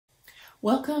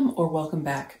Welcome or welcome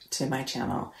back to my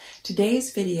channel.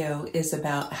 Today's video is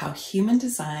about how human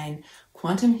design,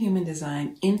 quantum human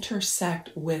design intersect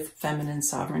with feminine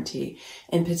sovereignty,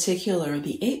 in particular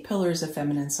the 8 pillars of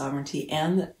feminine sovereignty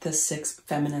and the 6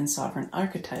 feminine sovereign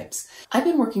archetypes. I've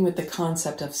been working with the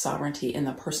concept of sovereignty in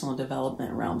the personal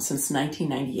development realm since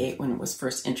 1998 when it was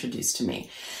first introduced to me.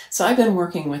 So I've been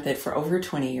working with it for over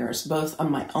 20 years, both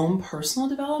on my own personal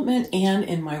development and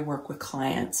in my work with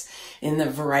clients in the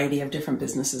variety of different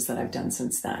businesses that I've done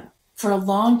since then. For a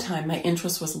long time, my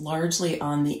interest was largely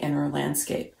on the inner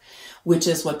landscape, which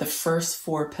is what the first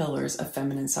 4 pillars of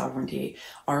feminine sovereignty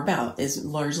are about, is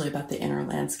largely about the inner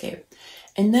landscape.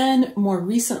 And then more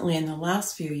recently, in the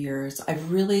last few years,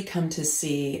 I've really come to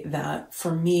see that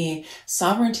for me,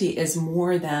 sovereignty is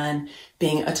more than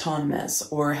being autonomous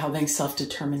or having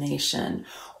self-determination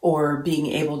or being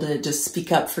able to just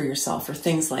speak up for yourself or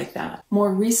things like that.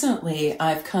 More recently,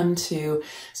 I've come to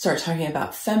start talking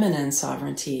about feminine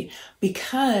sovereignty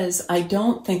because I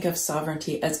don't think of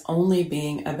sovereignty as only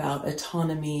being about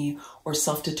autonomy or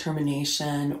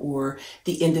self-determination or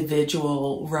the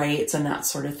individual rights and that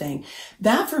sort of thing.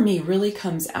 That for me really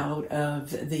comes out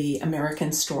of the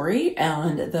American story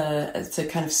and it's a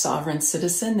kind of sovereign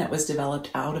citizen that was developed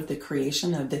out of the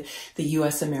creation of the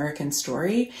US American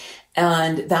story.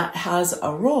 And that has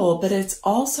a role, but it's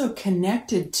also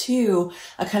connected to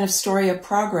a kind of story of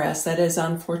progress that is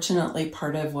unfortunately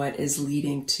part of what is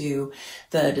leading to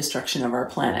the destruction of our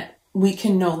planet. We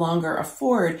can no longer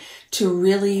afford to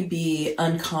really be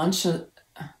unconscious.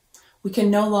 We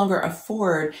can no longer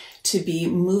afford to be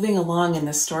moving along in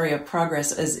the story of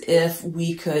progress as if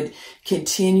we could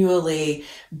continually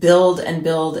build and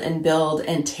build and build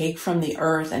and take from the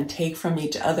earth and take from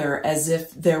each other as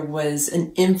if there was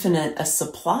an infinite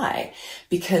supply,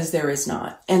 because there is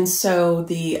not. And so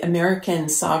the American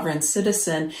sovereign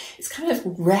citizen is kind of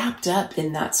wrapped up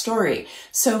in that story.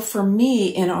 So for me,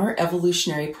 in our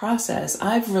evolutionary process,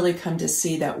 I've really come to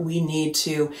see that we need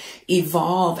to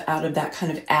evolve out of that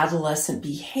kind of adolescent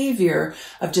behavior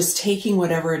of just taking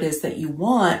whatever it is that you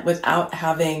want without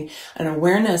having an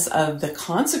awareness of the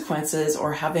consequences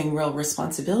or having real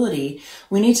responsibility.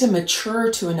 We need to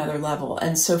mature to another level.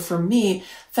 And so for me,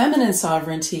 feminine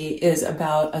sovereignty is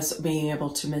about us being able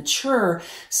to mature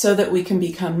so that we can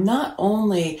become not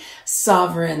only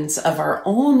sovereigns of our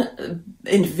own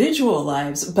individual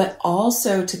lives, but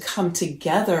also to come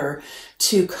together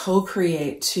to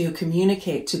co-create, to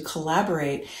communicate, to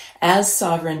collaborate as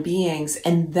sovereign beings,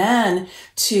 and then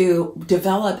to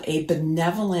develop a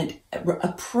benevolent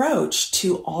approach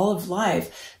to all of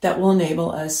life that will enable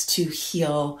us to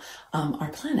heal our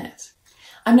planet.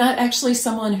 I'm not actually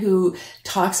someone who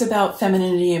talks about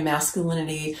femininity and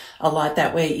masculinity a lot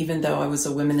that way, even though I was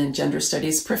a women and gender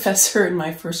studies professor in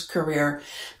my first career.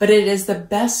 But it is the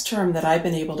best term that I've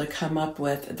been able to come up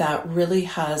with that really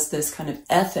has this kind of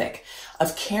ethic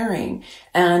of caring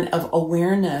and of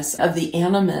awareness of the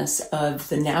animus of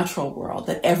the natural world,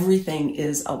 that everything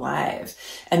is alive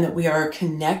and that we are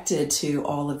connected to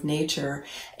all of nature,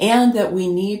 and that we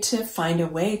need to find a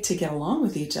way to get along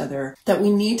with each other, that we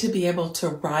need to be able to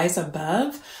rise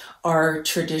above our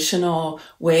traditional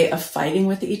way of fighting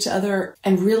with each other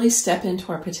and really step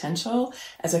into our potential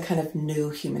as a kind of new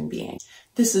human being.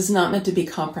 This is not meant to be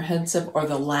comprehensive or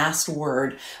the last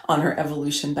word on our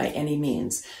evolution by any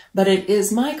means, but it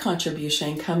is my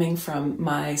contribution coming from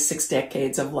my 6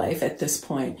 decades of life at this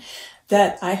point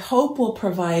that I hope will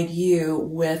provide you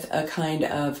with a kind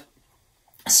of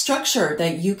structure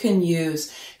that you can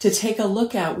use to take a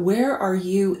look at where are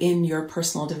you in your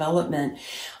personal development.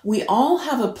 We all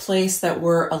have a place that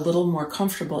we're a little more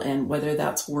comfortable in, whether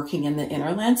that's working in the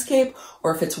inner landscape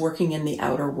or if it's working in the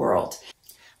outer world.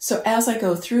 So as I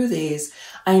go through these,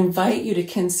 I invite you to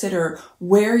consider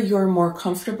where you're more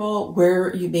comfortable,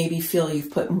 where you maybe feel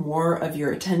you've put more of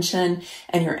your attention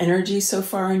and your energy so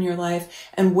far in your life,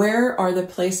 and where are the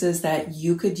places that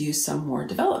you could use some more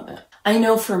development. I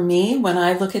know for me, when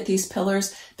I look at these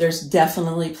pillars, there's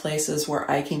definitely places where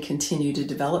I can continue to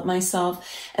develop myself.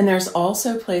 And there's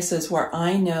also places where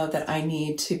I know that I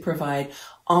need to provide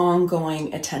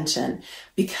ongoing attention,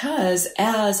 because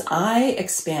as I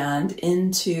expand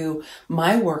into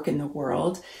my work in the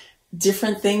world,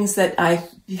 different things that I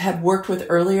had worked with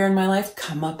earlier in my life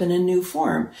come up in a new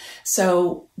form.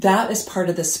 So that is part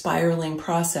of the spiraling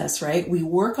process, right? We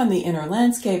work on the inner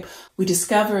landscape. We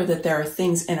discover that there are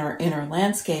things in our inner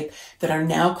landscape that are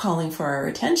now calling for our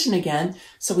attention again.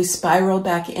 So we spiral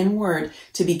back inward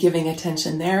to be giving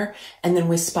attention there. And then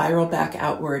we spiral back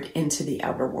outward into the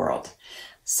outer world.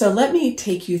 So let me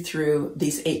take you through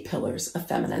these 8 pillars of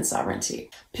feminine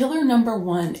sovereignty. Pillar number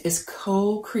 1 is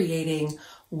co-creating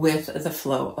with the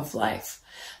flow of life.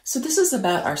 So this is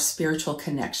about our spiritual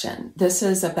connection. This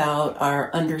is about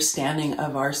our understanding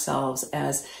of ourselves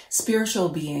as spiritual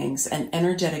beings and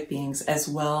energetic beings, as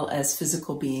well as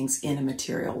physical beings in a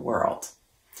material world.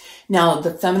 Now,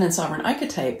 the feminine sovereign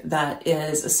archetype that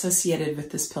is associated with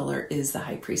this pillar is the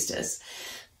High Priestess,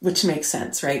 which makes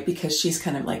sense, right? Because she's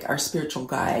kind of like our spiritual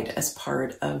guide as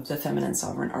part of the feminine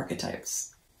sovereign archetypes.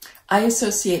 I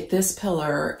associate this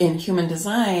pillar in human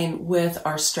design with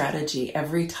our strategy.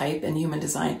 Every type in human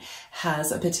design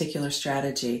has a particular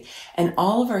strategy, and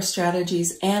all of our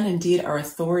strategies, and indeed our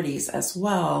authorities as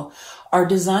well, are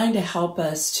designed to help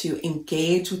us to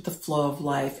engage with the flow of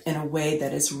life in a way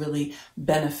that is really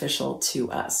beneficial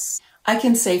to us. I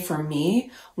can say for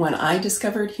me, when I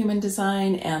discovered human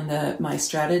design and my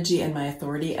strategy and my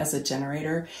authority as a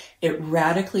generator, it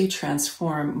radically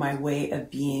transformed my way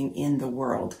of being in the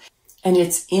world. And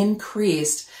it's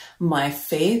increased my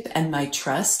faith and my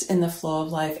trust in the flow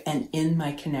of life and in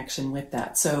my connection with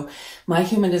that. So my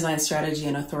human design strategy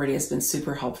and authority has been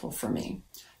super helpful for me.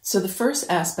 So the first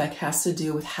aspect has to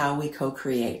do with how we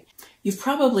co-create. You've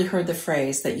probably heard the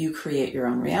phrase that you create your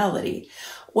own reality.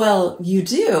 Well, you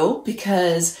do,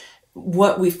 because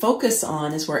what we focus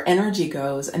on is where energy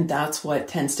goes, and that's what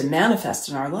tends to manifest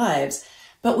in our lives.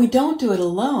 But we don't do it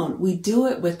alone. We do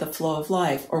it with the flow of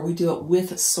life, or we do it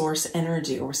with source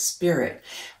energy or spirit,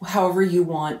 however you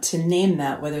want to name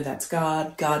that, whether that's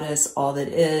God, goddess, all that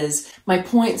is. My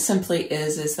point simply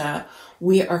is that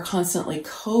we are constantly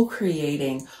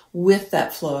co-creating with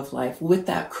that flow of life, with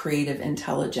that creative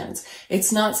intelligence.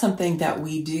 It's not something that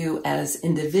we do as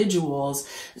individuals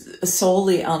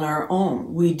solely on our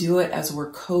own. We do it as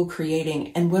we're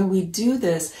co-creating. And when we do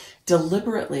this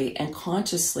deliberately and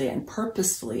consciously and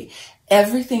purposefully,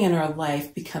 everything in our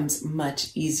life becomes much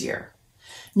easier.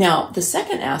 Now, the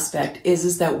second aspect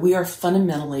is that we are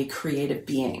fundamentally creative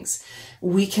beings.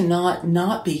 We cannot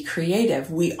not be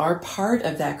creative. We are part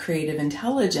of that creative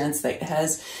intelligence that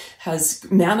has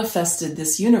manifested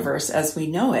this universe as we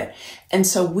know it. And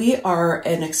so we are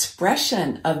an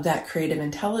expression of that creative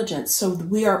intelligence. So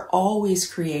we are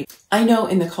always creative. I know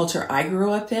in the culture I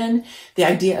grew up in, the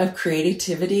idea of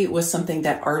creativity was something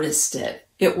that artists did.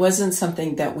 It wasn't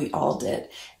something that we all did.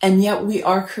 And yet we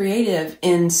are creative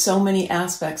in so many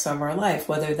aspects of our life,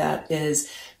 whether that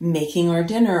is making our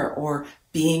dinner or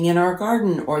being in our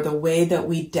garden or the way that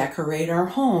we decorate our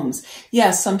homes.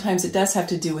 Yes, sometimes it does have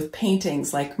to do with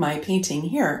paintings like my painting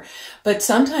here, but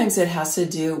sometimes it has to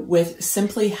do with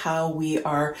simply how we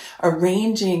are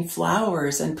arranging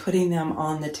flowers and putting them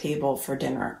on the table for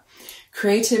dinner.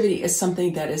 Creativity is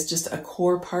something that is just a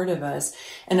core part of us.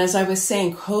 And as I was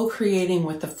saying, co-creating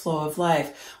with the flow of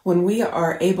life, when we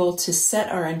are able to set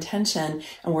our intention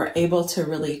and we're able to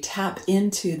really tap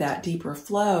into that deeper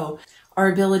flow,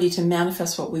 our ability to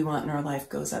manifest what we want in our life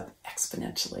goes up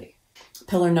exponentially.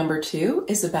 Pillar number 2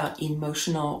 is about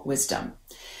emotional wisdom.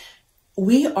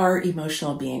 We are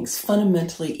emotional beings,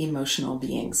 fundamentally emotional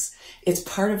beings. It's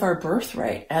part of our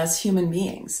birthright as human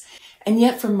beings. And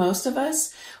yet for most of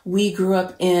us, we grew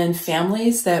up in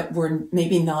families that were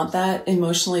maybe not that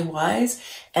emotionally wise,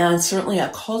 and certainly a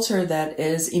culture that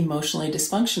is emotionally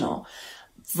dysfunctional.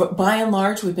 By and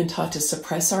large, we've been taught to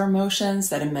suppress our emotions,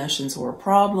 that emotions were a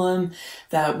problem,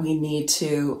 that we need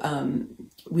to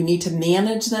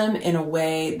manage them in a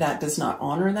way that does not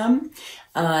honor them,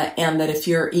 and that if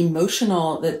you're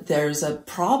emotional, that there's a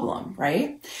problem,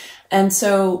 right? And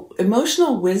so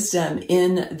emotional wisdom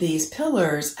in these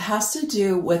pillars has to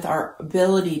do with our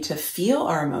ability to feel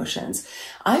our emotions.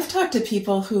 I've talked to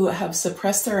people who have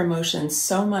suppressed their emotions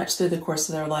so much through the course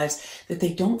of their lives that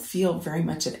they don't feel very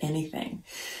much of anything.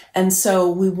 And so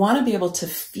we want to be able to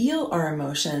feel our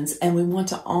emotions, and we want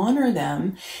to honor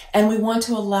them, and we want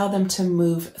to allow them to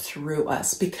move through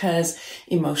us, because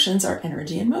emotions are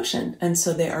energy in motion, and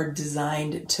so they are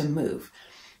designed to move.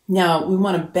 Now, we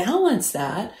want to balance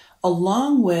that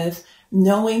along with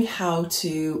knowing how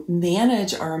to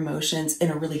manage our emotions in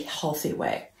a really healthy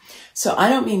way. So I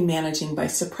don't mean managing by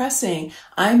suppressing,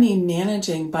 I mean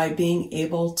managing by being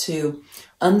able to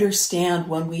understand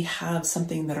when we have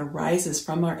something that arises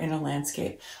from our inner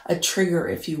landscape, a trigger,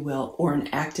 if you will, or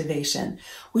an activation,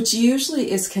 which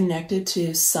usually is connected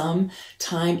to some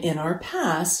time in our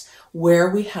past where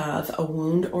we have a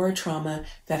wound or a trauma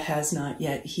that has not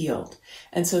yet healed.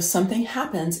 And so something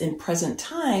happens in present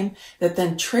time that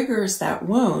then triggers that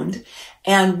wound.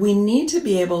 And we need to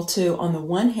be able to, on the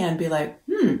one hand, be like,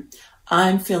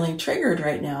 I'm feeling triggered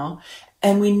right now.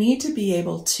 And we need to be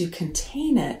able to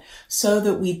contain it so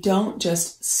that we don't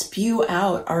just spew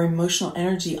out our emotional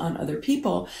energy on other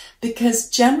people, because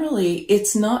generally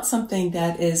it's not something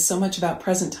that is so much about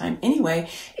present time anyway.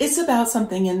 It's about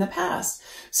something in the past.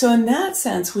 So in that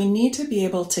sense, we need to be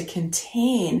able to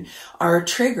contain our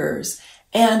triggers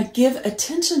and give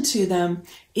attention to them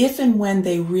if and when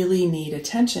they really need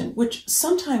attention, which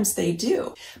sometimes they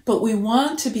do. But we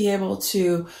want to be able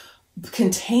to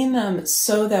contain them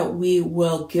so that we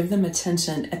will give them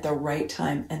attention at the right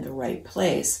time and the right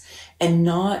place, and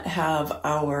not have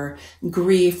our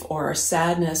grief or our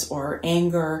sadness or our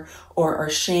anger or our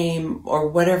shame or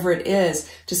whatever it is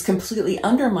just completely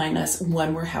undermine us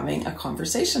when we're having a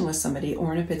conversation with somebody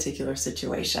or in a particular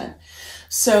situation.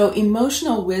 So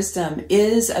emotional wisdom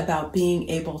is about being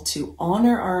able to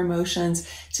honor our emotions,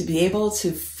 to be able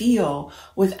to feel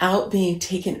without being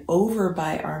taken over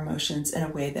by our emotions in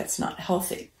a way that's not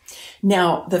healthy.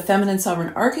 Now, the feminine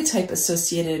sovereign archetype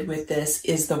associated with this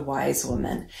is the wise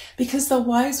woman, because the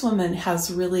wise woman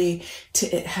has really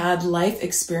had life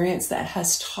experience that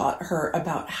has taught her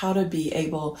about how to be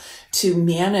able to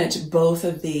manage both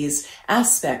of these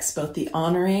aspects, both the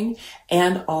honoring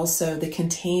and also the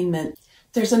containment.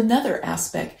 There's another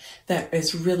aspect that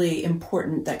is really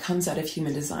important that comes out of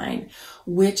human design,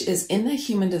 which is in the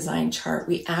human design chart,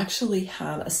 we actually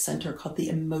have a center called the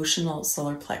emotional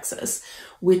solar plexus,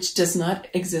 which does not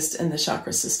exist in the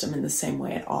chakra system in the same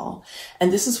way at all.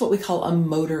 And this is what we call a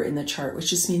motor in the chart, which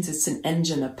just means it's an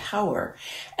engine of power.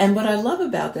 And what I love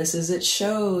about this is it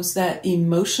shows that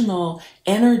emotional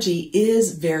energy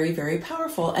is very, very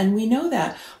powerful. And we know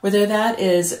that whether that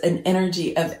is an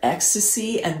energy of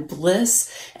ecstasy and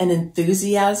bliss and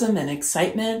enthusiasm and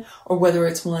excitement, or whether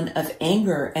it's one of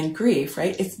anger and grief,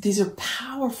 right? These are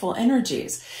powerful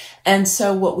energies. And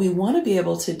so what we want to be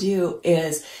able to do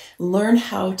is learn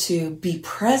how to be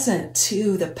present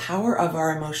to the power of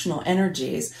our emotional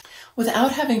energies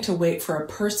without having to wait for a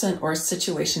person or a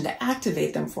situation to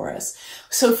activate them for us.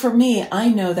 So for me, I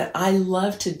know that I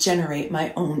love to generate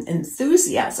my own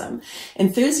enthusiasm.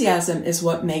 Enthusiasm is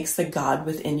what makes the God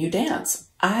within you dance.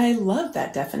 I love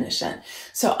that definition.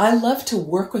 So I love to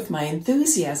work with my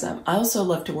enthusiasm. I also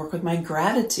love to work with my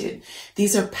gratitude.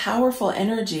 These are powerful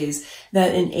energies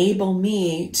that enable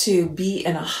me to be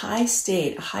in a high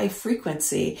state, a high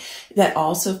frequency that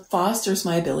also fosters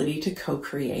my ability to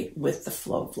co-create with the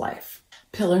flow of life.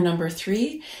 Pillar number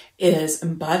 3 is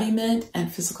embodiment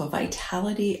and physical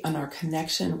vitality on our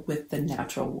connection with the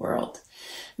natural world.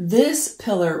 This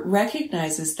pillar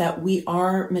recognizes that we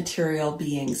are material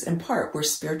beings in part. We're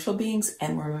spiritual beings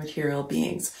and we're material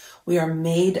beings. We are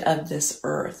made of this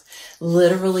earth.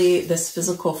 Literally, this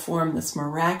physical form, this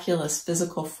miraculous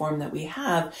physical form that we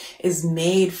have is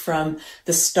made from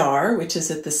the star, which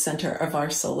is at the center of our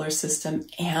solar system,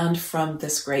 and from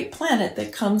this great planet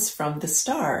that comes from the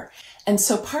star. And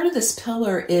so part of this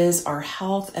pillar is our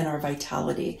health and our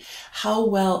vitality. How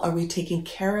well are we taking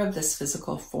care of this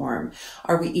physical form?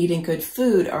 Are we eating good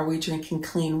food? Are we drinking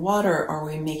clean water? Are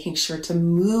we making sure to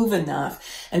move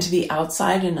enough and to be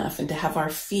outside enough and to have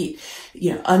our feet,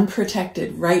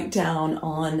 unprotected right down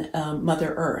on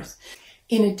Mother Earth?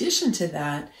 In addition to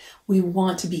that, we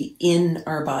want to be in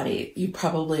our body. You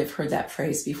probably have heard that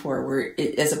phrase before, where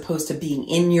as opposed to being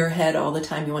in your head all the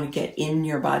time, you want to get in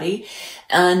your body.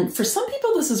 And for some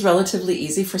people, this is relatively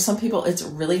easy. For some people, it's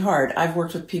really hard. I've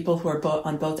worked with people who are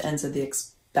on both ends of the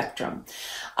spectrum.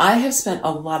 I have spent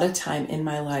a lot of time in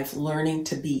my life learning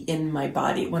to be in my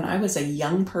body. When I was a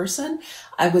young person,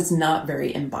 I was not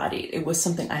very embodied. It was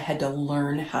something I had to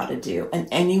learn how to do, and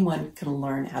anyone can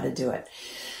learn how to do it.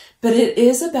 But it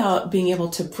is about being able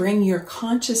to bring your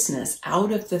consciousness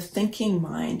out of the thinking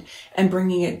mind and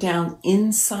bringing it down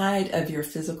inside of your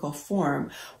physical form,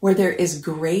 where there is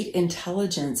great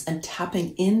intelligence, and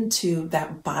tapping into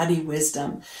that body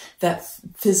wisdom, that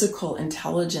physical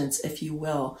intelligence, if you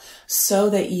will,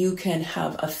 so that you can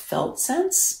have a felt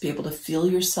sense, be able to feel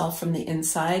yourself from the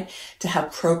inside, to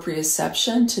have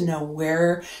proprioception, to know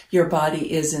where your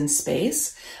body is in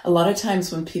space. A lot of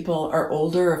times when people are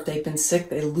older, if they've been sick,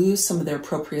 they lose some of their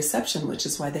proprioception, which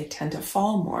is why they tend to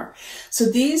fall more. So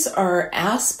these are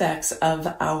aspects of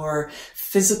our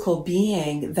physical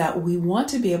being that we want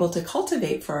to be able to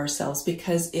cultivate for ourselves,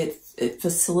 because it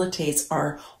facilitates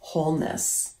our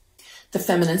wholeness. The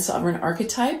feminine sovereign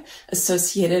archetype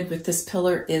associated with this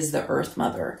pillar is the Earth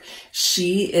Mother.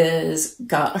 She is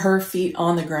got her feet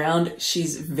on the ground.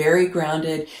 She's very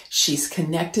grounded. She's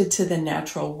connected to the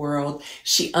natural world.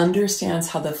 She understands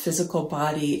how the physical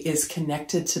body is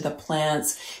connected to the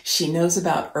plants. She knows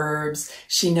about herbs.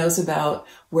 She knows about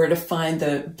where to find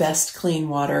the best clean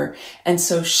water. And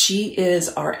so she is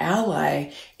our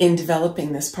ally in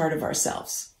developing this part of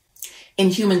ourselves. In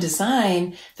human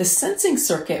design, the sensing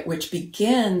circuit, which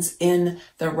begins in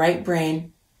the right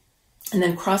brain and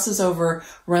then crosses over,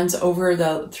 runs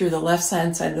over through the left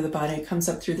side of the body, comes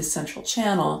up through the central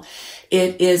channel.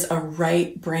 It is a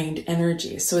right-brained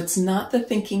energy. So it's not the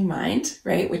thinking mind,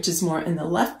 right, which is more in the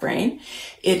left brain.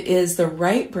 It is the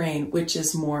right brain, which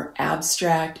is more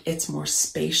abstract. It's more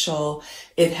spatial.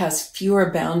 It has fewer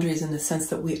boundaries in the sense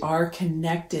that we are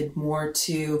connected more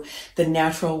to the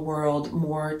natural world,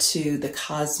 more to the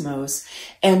cosmos.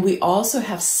 And we also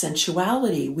have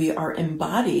sensuality. We are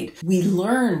embodied. We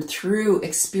learn through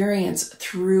experience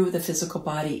through the physical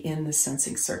body in the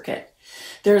sensing circuit.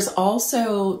 There's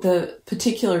also the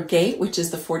particular gate, which is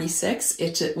the 46,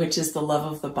 which is the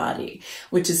love of the body,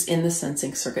 which is in the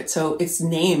sensing circuit. So it's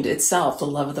named itself the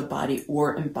love of the body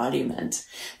or embodiment.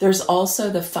 There's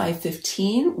also the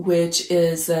 515, which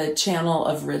is the channel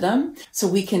of rhythm. So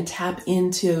we can tap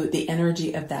into the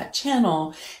energy of that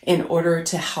channel in order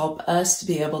to help us to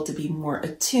be able to be more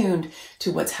attuned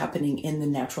to what's happening in the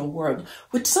natural world,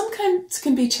 which sometimes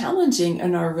can be challenging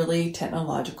in our really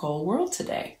technological world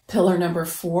today. Pillar number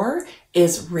 4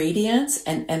 is radiance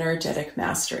and energetic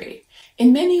mastery.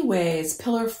 In many ways,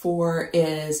 pillar 4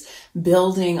 is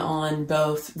building on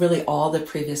both, really all the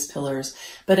previous pillars,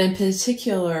 but in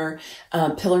particular,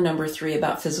 pillar number 3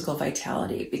 about physical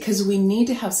vitality, because we need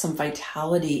to have some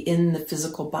vitality in the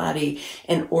physical body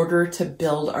in order to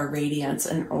build our radiance,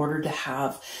 in order to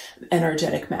have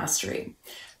energetic mastery.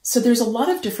 So there's a lot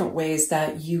of different ways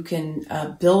that you can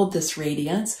build this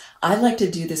radiance. I like to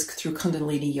do this through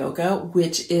Kundalini Yoga,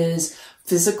 which is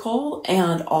physical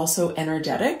and also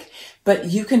energetic, but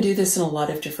you can do this in a lot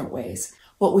of different ways.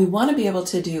 What we want to be able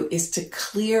to do is to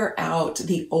clear out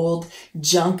the old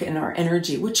junk in our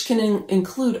energy, which can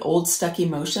include old stuck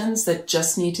emotions that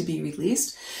just need to be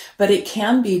released, but it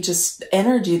can be just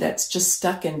energy that's just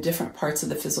stuck in different parts of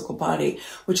the physical body,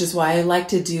 which is why I like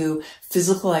to do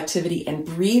physical activity and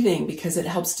breathing, because it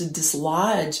helps to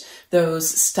dislodge those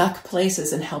stuck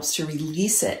places and helps to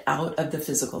release it out of the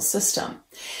physical system.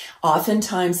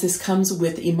 Oftentimes this comes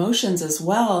with emotions as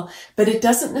well, but it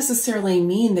doesn't necessarily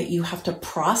mean that you have to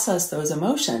process those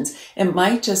emotions. It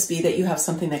might just be that you have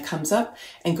something that comes up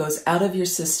and goes out of your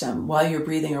system while you're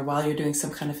breathing or while you're doing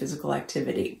some kind of physical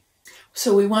activity.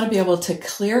 So we want to be able to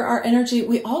clear our energy.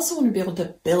 We also want to be able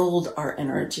to build our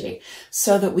energy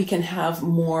so that we can have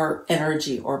more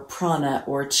energy or prana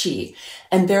or chi.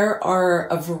 And there are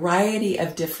a variety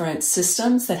of different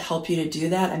systems that help you to do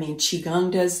that. I mean,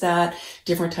 Qigong does that.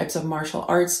 Different types of martial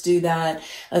arts do that.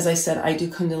 As I said, I do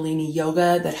Kundalini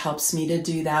Yoga that helps me to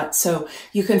do that. So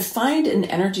you can find an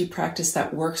energy practice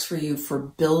that works for you for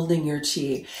building your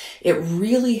chi. It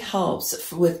really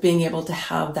helps with being able to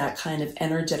have that kind of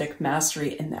energetic mastery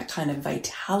and that kind of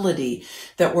vitality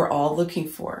that we're all looking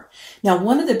for. Now,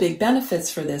 one of the big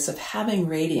benefits for this of having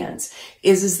radiance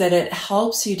is that it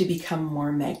helps you to become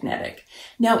more magnetic.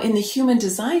 Now, in the human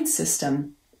design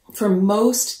system, for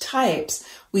most types,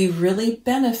 we really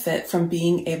benefit from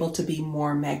being able to be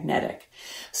more magnetic.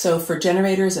 So for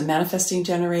generators and manifesting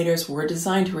generators, we're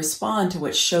designed to respond to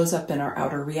what shows up in our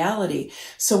outer reality.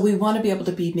 So we want to be able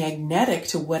to be magnetic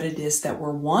to what it is that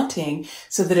we're wanting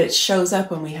so that it shows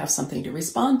up when we have something to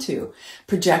respond to.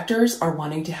 Projectors are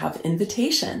wanting to have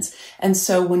invitations. And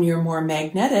so when you're more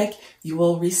magnetic, you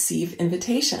will receive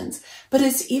invitations. But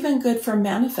it's even good for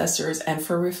manifestors and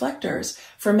for reflectors.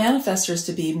 For manifestors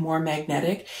to be more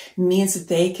magnetic means that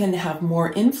they can have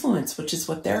more influence, which is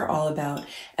what they're all about.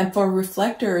 And for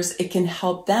reflectors, it can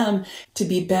help them to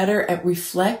be better at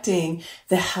reflecting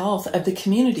the health of the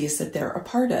communities that they're a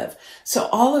part of. So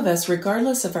all of us,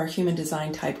 regardless of our human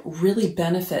design type, really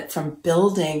benefit from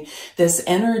building this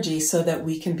energy so that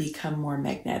we can become more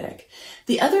magnetic.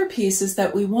 The other piece is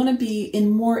that we want to be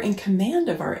more in command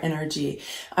of our energy.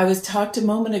 I was talked a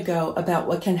moment ago about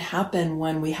what can happen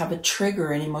when we have a trigger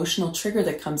or an emotional trigger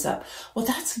that comes up, well,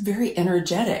 that's very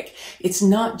energetic. It's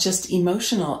not just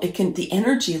emotional. The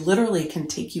energy literally can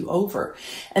take you over.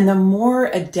 And the more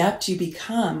adept you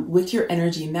become with your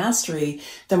energy mastery,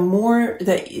 the more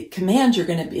the command you're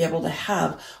going to be able to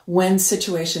have when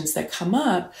situations that come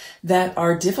up that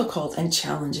are difficult and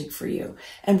challenging for you.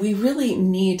 And we really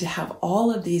need to have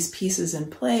all of these pieces in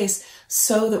place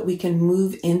so that we can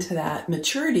move into that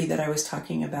maturity that I was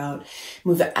talking about,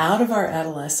 move out of our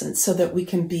adolescence so that we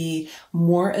can be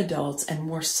more adults and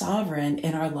more sovereign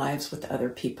in our lives with other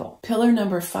people. Pillar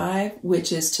number 5,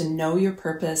 which is to know your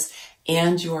purpose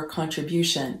and your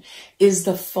contribution, is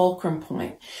the fulcrum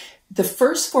point. The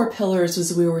first 4 pillars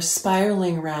was we were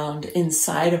spiraling around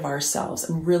inside of ourselves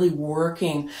and really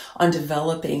working on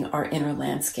developing our inner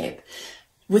landscape.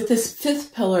 With this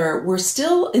 5th pillar, we're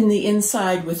still in the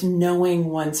inside with knowing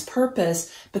one's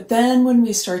purpose, but then when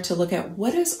we start to look at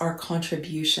what is our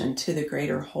contribution to the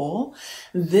greater whole,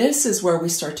 this is where we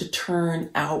start to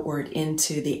turn outward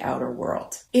into the outer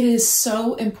world. It is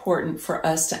so important for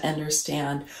us to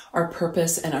understand our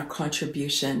purpose and our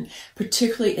contribution,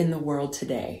 particularly in the world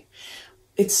today.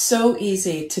 It's so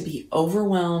easy to be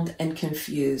overwhelmed and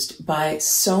confused by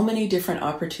so many different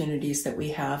opportunities that we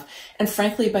have, and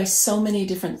frankly, by so many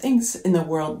different things in the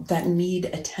world that need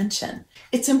attention.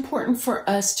 It's important for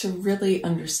us to really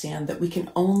understand that we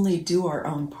can only do our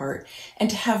own part and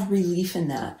to have relief in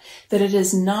that it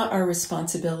is not our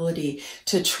responsibility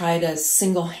to try to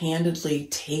single-handedly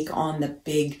take on the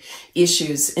big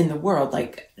issues in the world.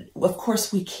 Like, of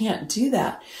course, we can't do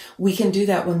that. We can do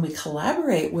that when we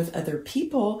collaborate with other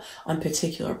people on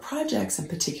particular projects and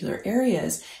particular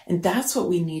areas, and that's what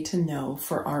we need to know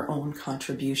for our own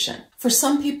contribution. For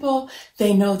some people,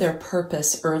 they know their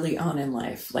purpose early on in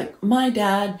life. Like my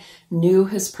dad knew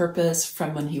his purpose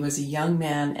from when he was a young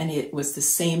man, and it was the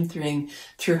same thing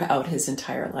throughout his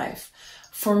entire life.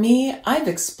 For me, I've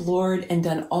explored and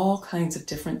done all kinds of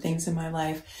different things in my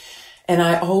life. And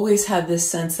I always had this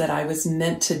sense that I was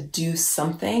meant to do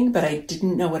something, but I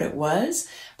didn't know what it was.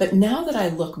 But now that I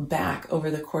look back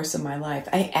over the course of my life,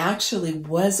 I actually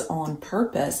was on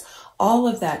purpose all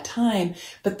of that time,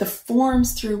 but the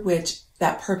forms through which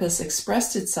that purpose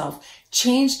expressed itself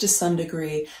changed to some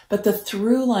degree, but the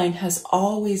through line has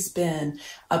always been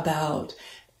about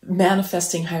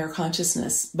manifesting higher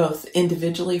consciousness, both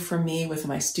individually for me with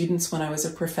my students when I was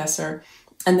a professor,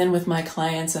 and then with my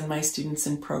clients and my students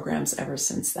in programs ever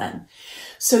since then.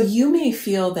 So you may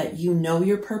feel that you know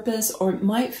your purpose, or it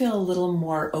might feel a little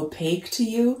more opaque to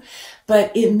you,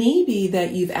 but it may be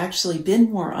that you've actually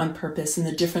been more on purpose in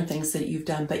the different things that you've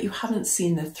done, but you haven't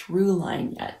seen the through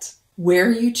line yet.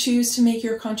 Where you choose to make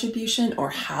your contribution or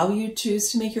how you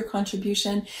choose to make your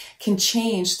contribution can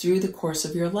change through the course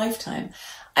of your lifetime.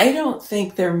 I don't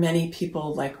think there are many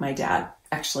people like my dad.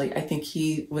 Actually, I think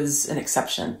he was an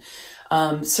exception.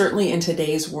 Certainly in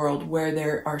today's world where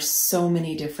there are so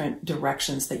many different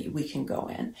directions that we can go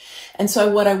in. And so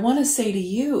what I want to say to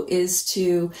you is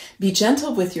to be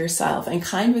gentle with yourself and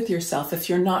kind with yourself if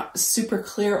you're not super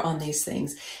clear on these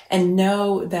things, and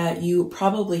know that you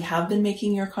probably have been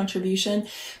making your contribution,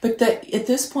 but that at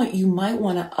this point you might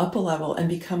want to up a level and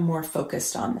become more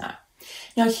focused on that.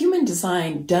 Now, human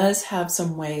design does have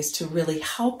some ways to really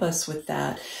help us with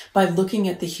that by looking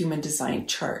at the human design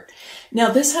chart. Now,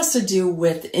 this has to do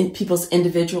with people's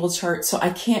individual charts, so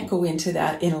I can't go into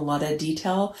that in a lot of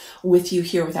detail with you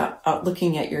here without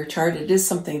looking at your chart. It is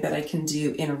something that I can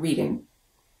do in a reading.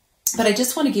 But I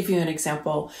just want to give you an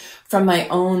example from my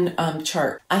own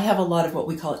chart. I have a lot of what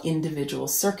we call individual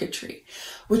circuitry,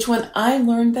 which when I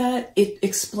learned that, it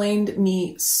explained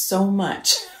me so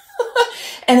much.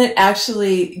 And it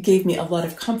actually gave me a lot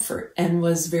of comfort and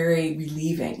was very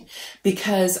relieving,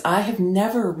 because I have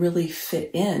never really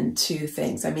fit into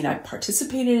things. I mean, I've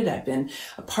participated, I've been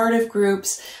a part of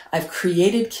groups, I've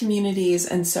created communities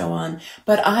and so on,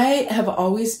 but I have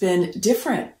always been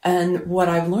different. And what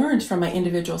I've learned from my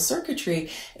individual circuitry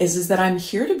is that I'm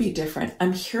here to be different.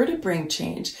 I'm here to bring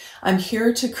change. I'm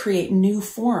here to create new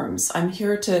forms. I'm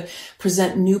here to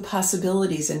present new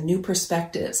possibilities and new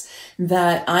perspectives,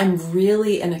 that I'm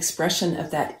really an expression of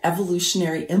that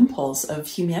evolutionary impulse of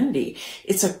humanity.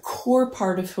 It's a core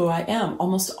part of who I am.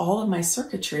 Almost all of my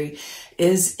circuitry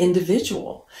is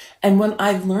individual. And when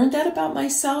I learned that about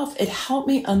myself, it helped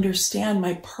me understand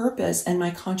my purpose and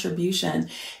my contribution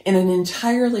in an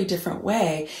entirely different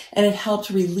way. And it helped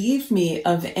relieve me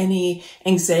of any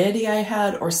anxiety I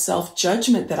had or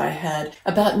self-judgment that I had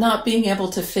about not being able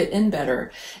to fit in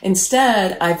better.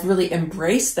 Instead, I've really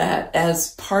embraced that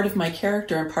as part of my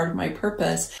character and part of my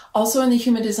purpose. Also in the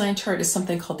human design chart is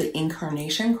something called the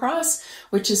incarnation cross,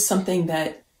 which is something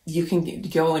that you can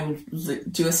go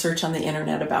and do a search on the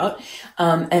internet about.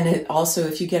 And it also,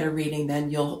 if you get a reading, then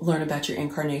you'll learn about your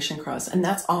incarnation cross. And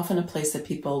that's often a place that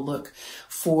people look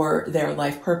for their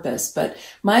life purpose. But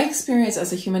my experience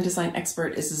as a human design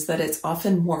expert is that it's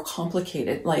often more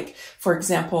complicated. Like, for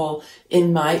example,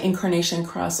 in my incarnation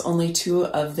cross, only 2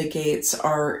 of the gates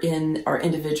are in our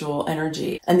individual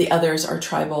energy and the others are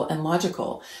tribal and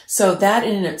logical. So that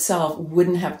in itself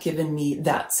wouldn't have given me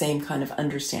that same kind of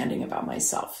understanding about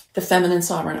myself. The feminine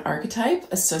sovereign archetype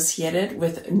associated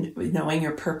with knowing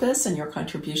your purpose and your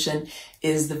contribution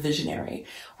is the visionary,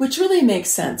 which really makes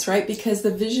sense, right? Because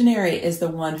the visionary is the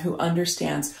one who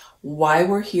understands why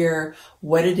we're here,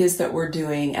 what it is that we're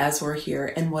doing as we're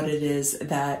here, and what it is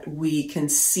that we can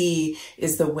see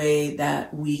is the way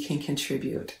that we can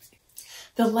contribute.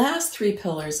 The last 3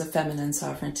 pillars of feminine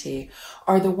sovereignty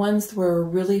are the ones where we're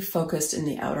really focused in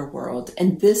the outer world.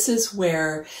 And this is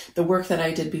where the work that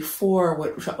I did before,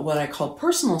 what I call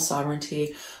personal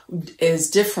sovereignty,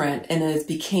 is different, and it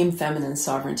became feminine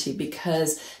sovereignty,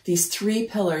 because these 3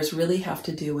 pillars really have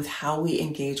to do with how we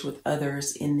engage with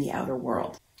others in the outer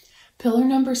world. Pillar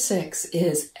number 6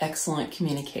 is excellent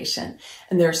communication,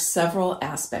 and there are several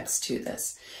aspects to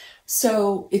this.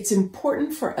 So it's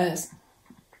important for us.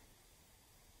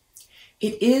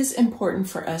 It is important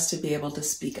for us to be able to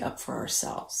speak up for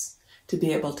ourselves, to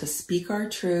be able to speak our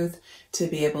truth, to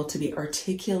be able to be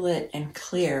articulate and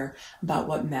clear about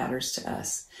what matters to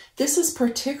us. This is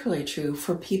particularly true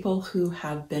for people who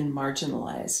have been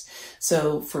marginalized.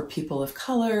 So for people of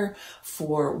color,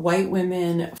 for white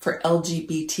women, for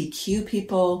LGBTQ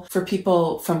people, for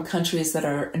people from countries that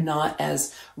are not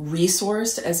as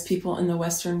resourced as people in the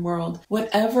Western world,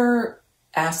 whatever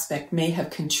aspect may have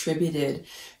contributed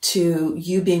to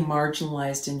you being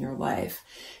marginalized in your life,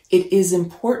 it is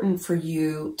important for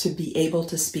you to be able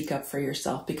to speak up for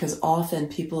yourself, because often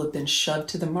people who have been shoved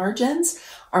to the margins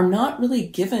are not really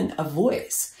given a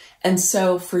voice. And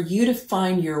so for you to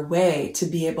find your way to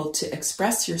be able to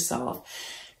express yourself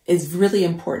is really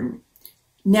important.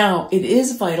 Now, it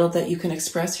is vital that you can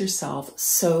express yourself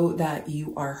so that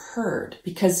you are heard,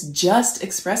 because just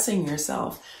expressing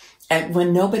yourself and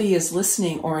when nobody is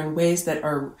listening, or in ways that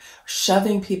are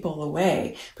shoving people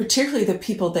away, particularly the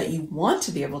people that you want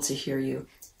to be able to hear you,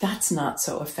 that's not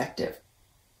so effective.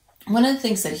 One of the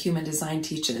things that human design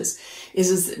teaches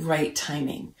is right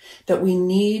timing, that we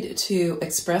need to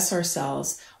express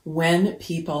ourselves when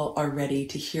people are ready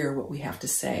to hear what we have to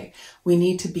say. We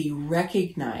need to be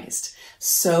recognized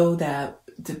so that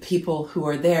the people who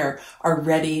are there are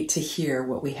ready to hear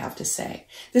what we have to say.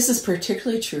 This is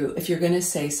particularly true if you're going to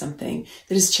say something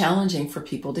that is challenging for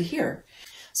people to hear.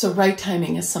 So right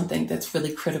timing is something that's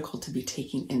really critical to be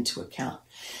taking into account.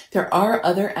 There are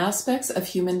other aspects of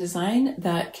human design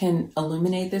that can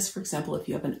illuminate this. For example, if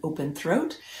you have an open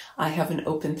throat, I have an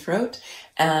open throat,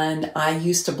 and I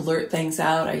used to blurt things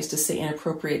out. I used to say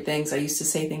inappropriate things. I used to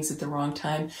say things at the wrong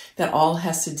time. That all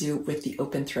has to do with the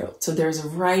open throat. So there's a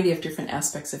variety of different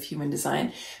aspects of human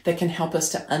design that can help us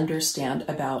to understand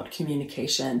about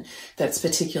communication that's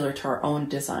particular to our own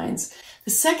designs.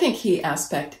 The second key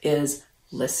aspect is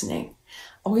listening.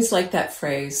 Always like that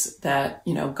phrase that,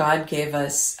 God gave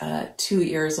us 2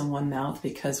 ears and 1 mouth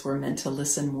because we're meant to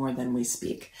listen more than we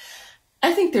speak.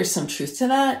 I think there's some truth to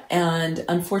that. And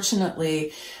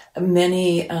unfortunately,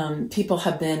 many people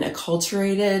have been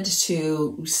acculturated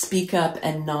to speak up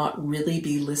and not really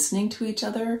be listening to each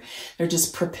other. They're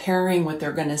just preparing what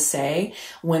they're going to say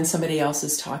when somebody else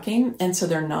is talking. And so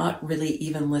they're not really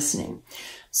even listening.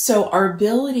 So our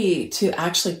ability to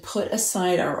actually put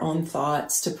aside our own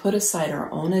thoughts, to put aside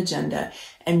our own agenda,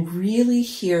 and really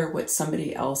hear what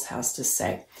somebody else has to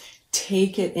say,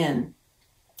 take it in,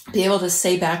 be able to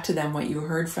say back to them what you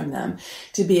heard from them,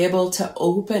 to be able to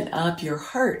open up your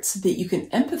heart so that you can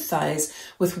empathize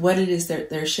with what it is that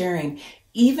they're sharing,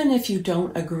 even if you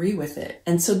don't agree with it.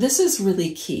 And so this is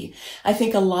really key. I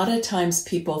think a lot of times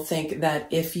people think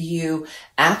that if you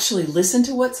actually listen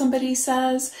to what somebody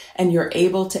says and you're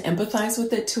able to empathize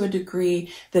with it to a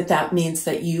degree, that means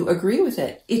that you agree with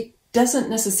it. It doesn't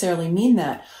necessarily mean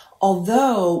that.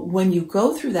 Although when you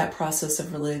go through that process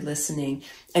of really listening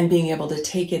and being able to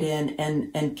take it in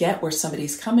and get where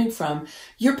somebody's coming from,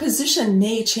 your position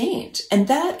may change, and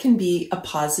that can be a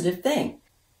positive thing.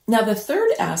 Now, the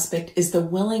third aspect is the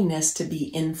willingness to be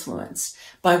influenced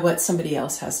by what somebody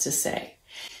else has to say.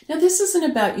 Now, this isn't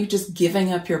about you just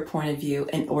giving up your point of view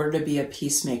in order to be a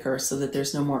peacemaker so that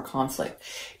there's no more conflict.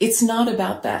 It's not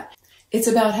about that. It's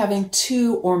about having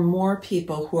 2 or more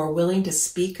people who are willing to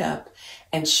speak up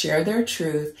and share their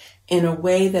truth in a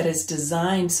way that is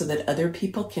designed so that other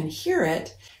people can hear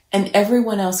it and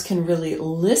everyone else can really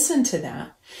listen to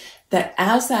that, that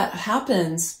as that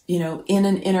happens, you know, in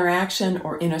an interaction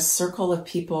or in a circle of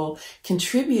people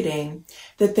contributing,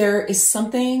 that there is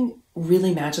something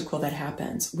really magical that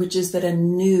happens, which is that a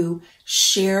new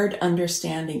shared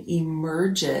understanding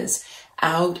emerges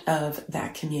out of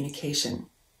that communication.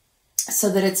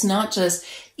 So that it's not just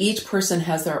each person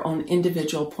has their own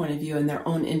individual point of view and their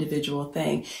own individual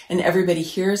thing, and everybody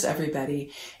hears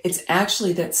everybody. It's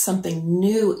actually that something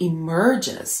new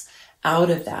emerges out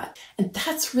of that. And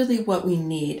that's really what we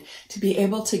need to be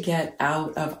able to get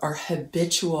out of our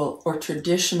habitual or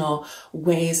traditional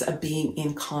ways of being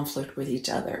in conflict with each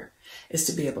other, is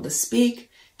to be able to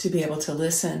speak, to be able to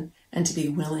listen, and to be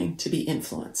willing to be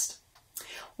influenced.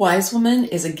 Wise woman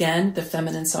is again the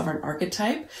feminine sovereign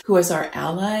archetype who is our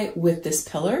ally with this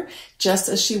pillar, just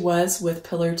as she was with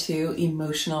pillar 2,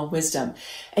 emotional wisdom.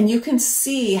 And you can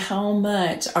see how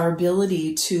much our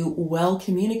ability to well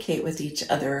communicate with each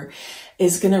other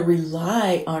is going to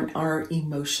rely on our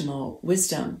emotional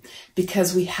wisdom,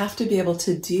 because we have to be able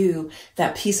to do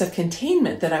that piece of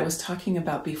containment that I was talking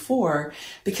about before.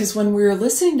 Because when we're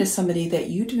listening to somebody that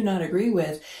you do not agree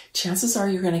with, chances are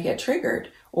you're going to get triggered,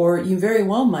 or you very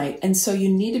well might. And so you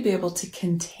need to be able to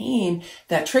contain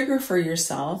that trigger for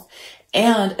yourself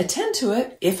and attend to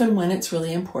it if and when it's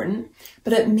really important.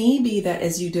 But it may be that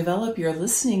as you develop your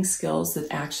listening skills, that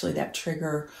actually that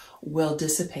trigger will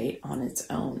dissipate on its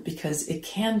own, because it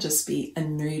can just be a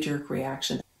knee-jerk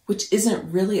reaction, which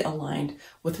isn't really aligned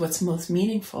with what's most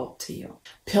meaningful to you.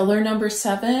 Pillar number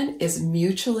 7 is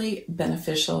mutually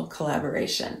beneficial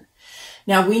collaboration.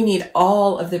 Now, we need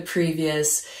all of the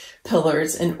previous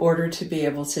pillars in order to be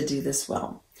able to do this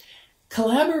well.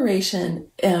 Collaboration,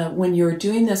 when you're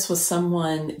doing this with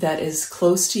someone that is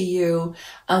close to you,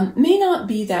 may not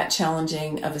be that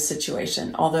challenging of a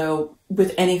situation, although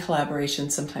with any collaboration,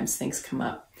 sometimes things come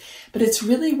up. But it's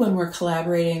really when we're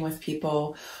collaborating with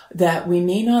people that we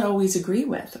may not always agree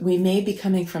with. We may be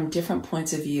coming from different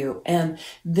points of view. And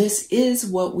this is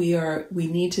what we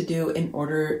need to do in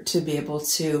order to be able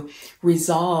to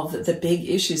resolve the big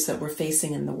issues that we're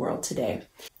facing in the world today.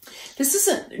 This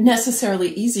isn't necessarily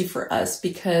easy for us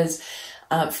because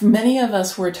for many of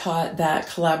us were taught that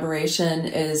collaboration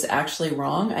is actually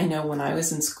wrong. I know when I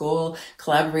was in school,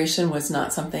 collaboration was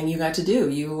not something you got to do.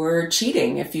 You were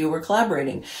cheating if you were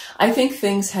collaborating. I think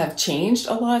things have changed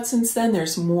a lot since then.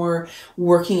 There's more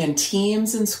working in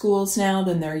teams in schools now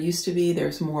than there used to be.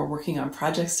 There's more working on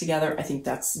projects together. I think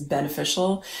that's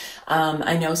beneficial.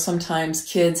 I know sometimes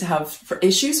kids have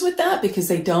issues with that because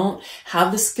they don't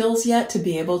have the skills yet to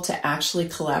be able to actually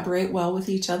collaborate well with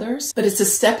each other. But it's a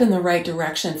step in the right direction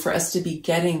for us to be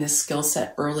getting this skill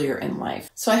set earlier in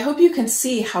life. So I hope you can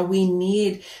see how we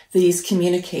need these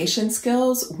communication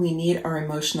skills, we need our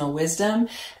emotional wisdom,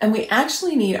 and we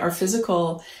actually need our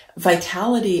physical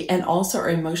vitality and also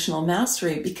our emotional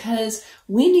mastery, because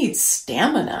we need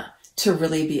stamina to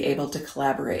really be able to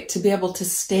collaborate, to be able to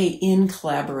stay in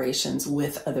collaborations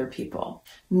with other people.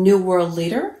 New World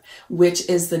Leader, which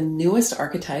is the newest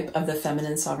archetype of the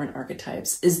feminine sovereign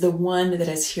archetypes, is the one that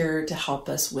is here to help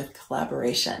us with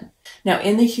collaboration. Now,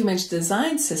 in the human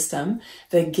design system,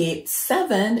 the gate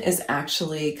 7 is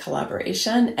actually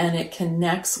collaboration, and it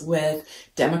connects with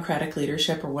democratic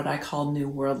leadership, or what I call New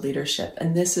World leadership.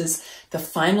 And this is the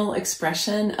final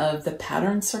expression of the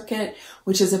pattern circuit,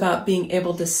 which is about being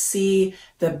able to see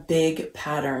the big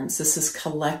patterns. This is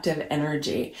collective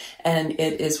energy, and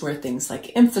it is where things like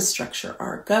infrastructure,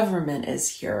 our government is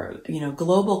here,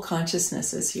 global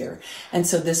consciousness is here. And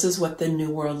so this is what the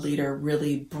New World Leader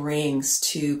really brings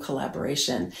to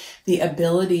collaboration. The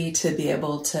ability to be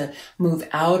able to move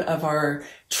out of our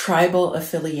tribal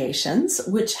affiliations,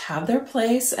 which have their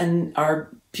place and are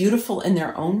beautiful in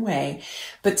their own way.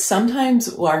 But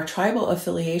sometimes our tribal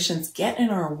affiliations get in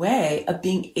our way of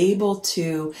being able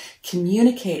to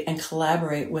communicate and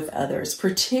collaborate with others,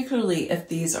 particularly if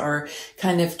these are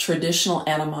kind of traditional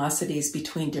animosities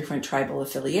between different tribal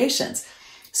affiliations.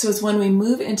 So it's when we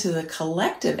move into the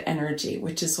collective energy,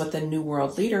 which is what the New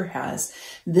World Leader has,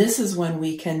 this is when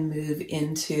we can move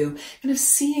into kind of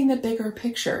seeing the bigger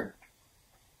picture.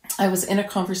 I was in a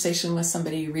conversation with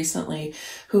somebody recently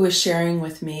who was sharing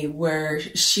with me where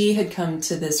she had come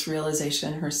to this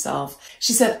realization herself.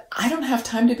 She said, I don't have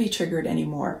time to be triggered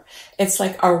anymore. It's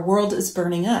like our world is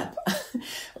burning up.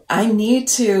 I need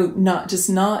to not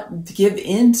give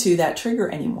in to that trigger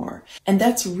anymore. And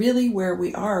that's really where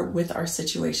we are with our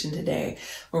situation today,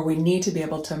 where we need to be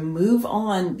able to move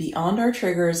on beyond our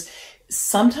triggers,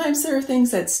 sometimes there are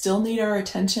things that still need our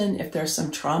attention. If there's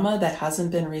some trauma that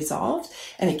hasn't been resolved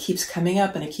and it keeps coming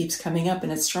up and it keeps coming up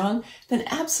and it's strong, then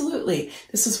absolutely,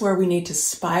 this is where we need to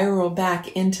spiral back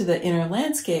into the inner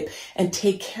landscape and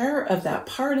take care of that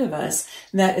part of us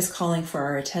that is calling for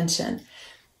our attention.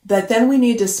 But then we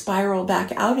need to spiral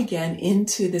back out again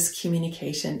into this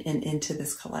communication and into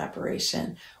this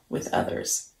collaboration with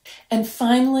others. And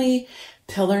finally,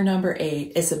 pillar number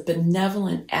 8 is a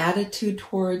benevolent attitude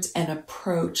towards and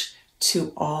approach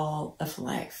to all of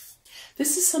life.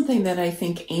 This is something that I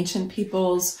think ancient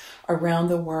peoples around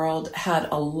the world had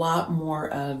a lot more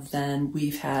of than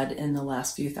we've had in the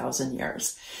last few thousand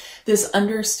years. This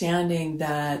understanding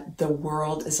that the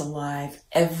world is alive,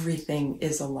 everything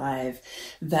is alive,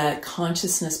 that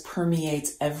consciousness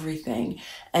permeates everything,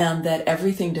 and that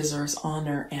everything deserves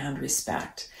honor and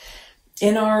respect.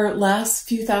 In our last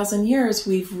few thousand years,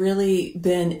 we've really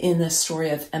been in the story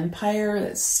of empire,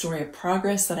 that story of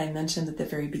progress that I mentioned at the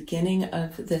very beginning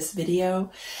of this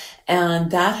video. And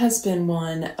that has been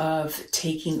one of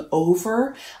taking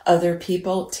over other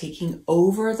people, taking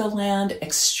over the land,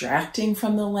 extracting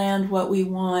from the land what we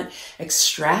want,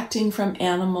 extracting from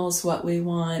animals what we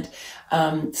want,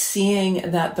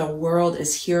 seeing that the world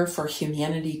is here for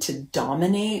humanity to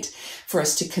dominate, for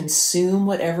us to consume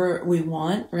whatever we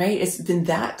want, right? It's been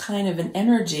that kind of an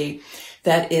energy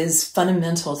that is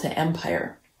fundamental to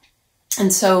empire.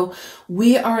 And so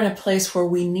we are in a place where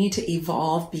we need to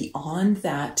evolve beyond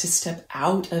that, to step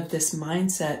out of this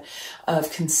mindset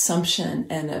of consumption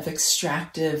and of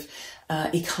extractive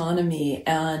economy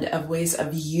and of ways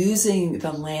of using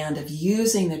the land, of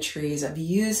using the trees, of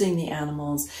using the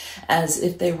animals as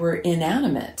if they were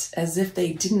inanimate, as if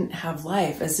they didn't have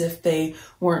life, as if they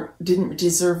didn't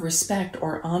deserve respect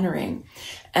or honoring.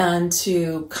 And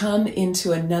to come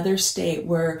into another state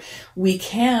where we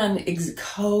can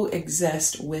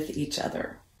coexist with each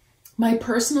other. My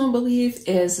personal belief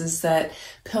is that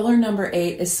pillar number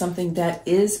 8 is something that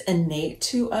is innate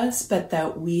to us, but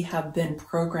that we have been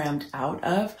programmed out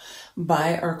of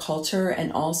by our culture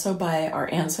and also by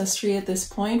our ancestry at this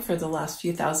point for the last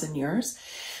few thousand years.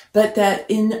 But that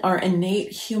in our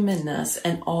innate humanness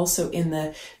and also in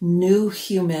the new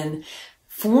human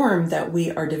form that we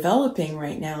are developing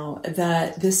right now,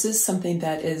 that this is something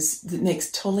that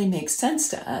totally makes sense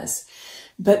to us.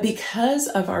 But because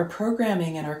of our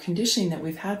programming and our conditioning that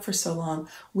we've had for so long,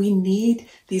 we need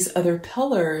these other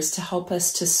pillars to help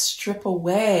us to strip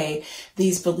away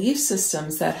these belief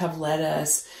systems that have led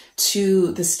us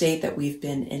to the state that we've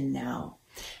been in now.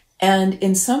 And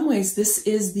in some ways, this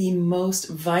is the most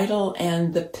vital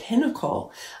and the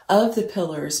pinnacle of the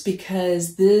pillars,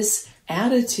 because this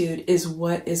attitude is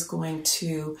what is going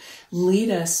to lead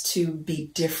us to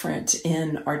be different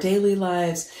in our daily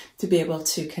lives, to be able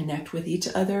to connect with each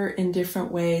other in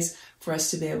different ways, for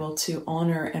us to be able to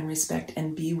honor and respect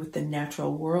and be with the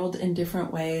natural world in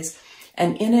different ways.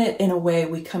 And in a way,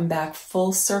 we come back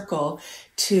full circle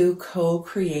to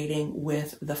co-creating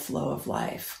with the flow of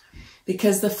life.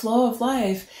 Because the flow of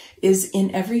life is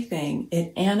in everything.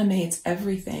 It animates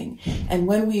everything. And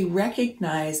when we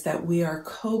recognize that we are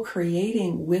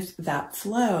co-creating with that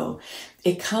flow,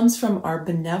 it comes from our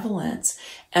benevolence.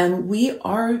 And we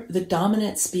are the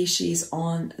dominant species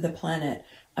on the planet.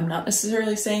 I'm not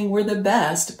necessarily saying we're the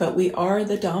best, but we are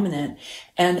the dominant.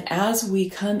 And as we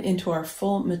come into our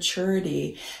full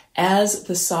maturity as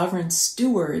the sovereign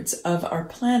stewards of our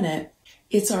planet,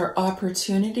 it's our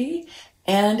opportunity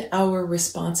and our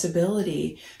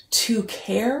responsibility to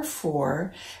care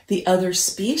for the other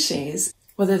species,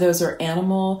 whether those are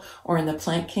animal or in the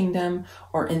plant kingdom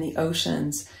or in the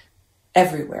oceans,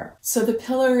 everywhere. So the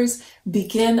pillars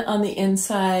begin on the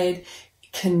inside,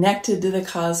 connected to the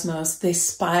cosmos. They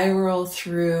spiral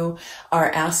through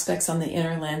our aspects on the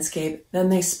inner landscape. Then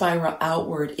they spiral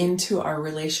outward into our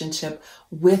relationship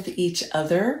with each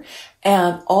other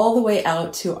and all the way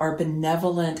out to our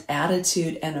benevolent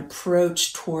attitude and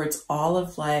approach towards all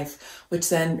of life, which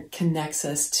then connects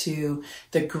us to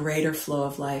the greater flow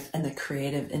of life and the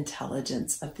creative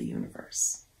intelligence of the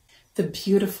universe. The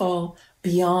beautiful,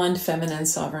 beyond feminine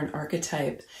sovereign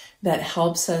archetype that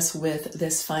helps us with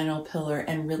this final pillar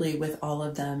and really with all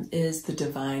of them is the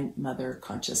divine mother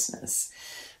consciousness.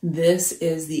 This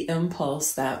is the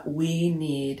impulse that we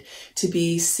need to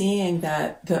be seeing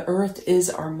that the earth is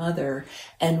our mother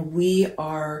and we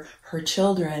are her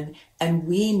children, and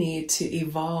we need to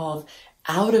evolve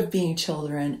out of being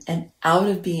children and out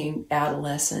of being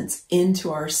adolescents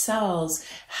into ourselves,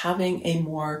 having a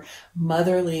more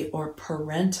motherly or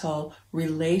parental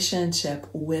relationship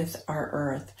with our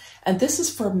earth. And this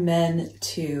is for men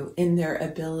too, in their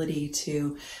ability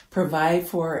to provide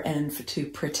for and to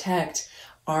protect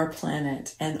our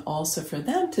planet, and also for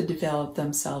them to develop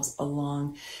themselves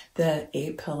along the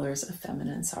 8 pillars of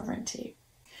feminine sovereignty.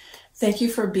 Thank you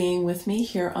for being with me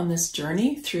here on this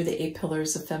journey through the 8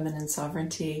 pillars of feminine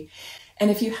sovereignty. And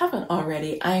if you haven't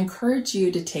already, I encourage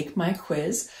you to take my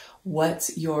quiz,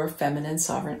 What's Your Feminine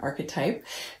Sovereign Archetype?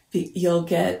 You'll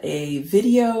get a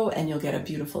video and you'll get a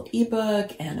beautiful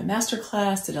ebook and a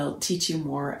masterclass that'll teach you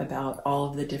more about all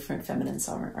of the different feminine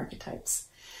sovereign archetypes.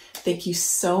 Thank you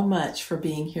so much for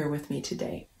being here with me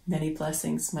today. Many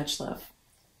blessings, much love.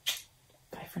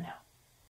 Bye for now.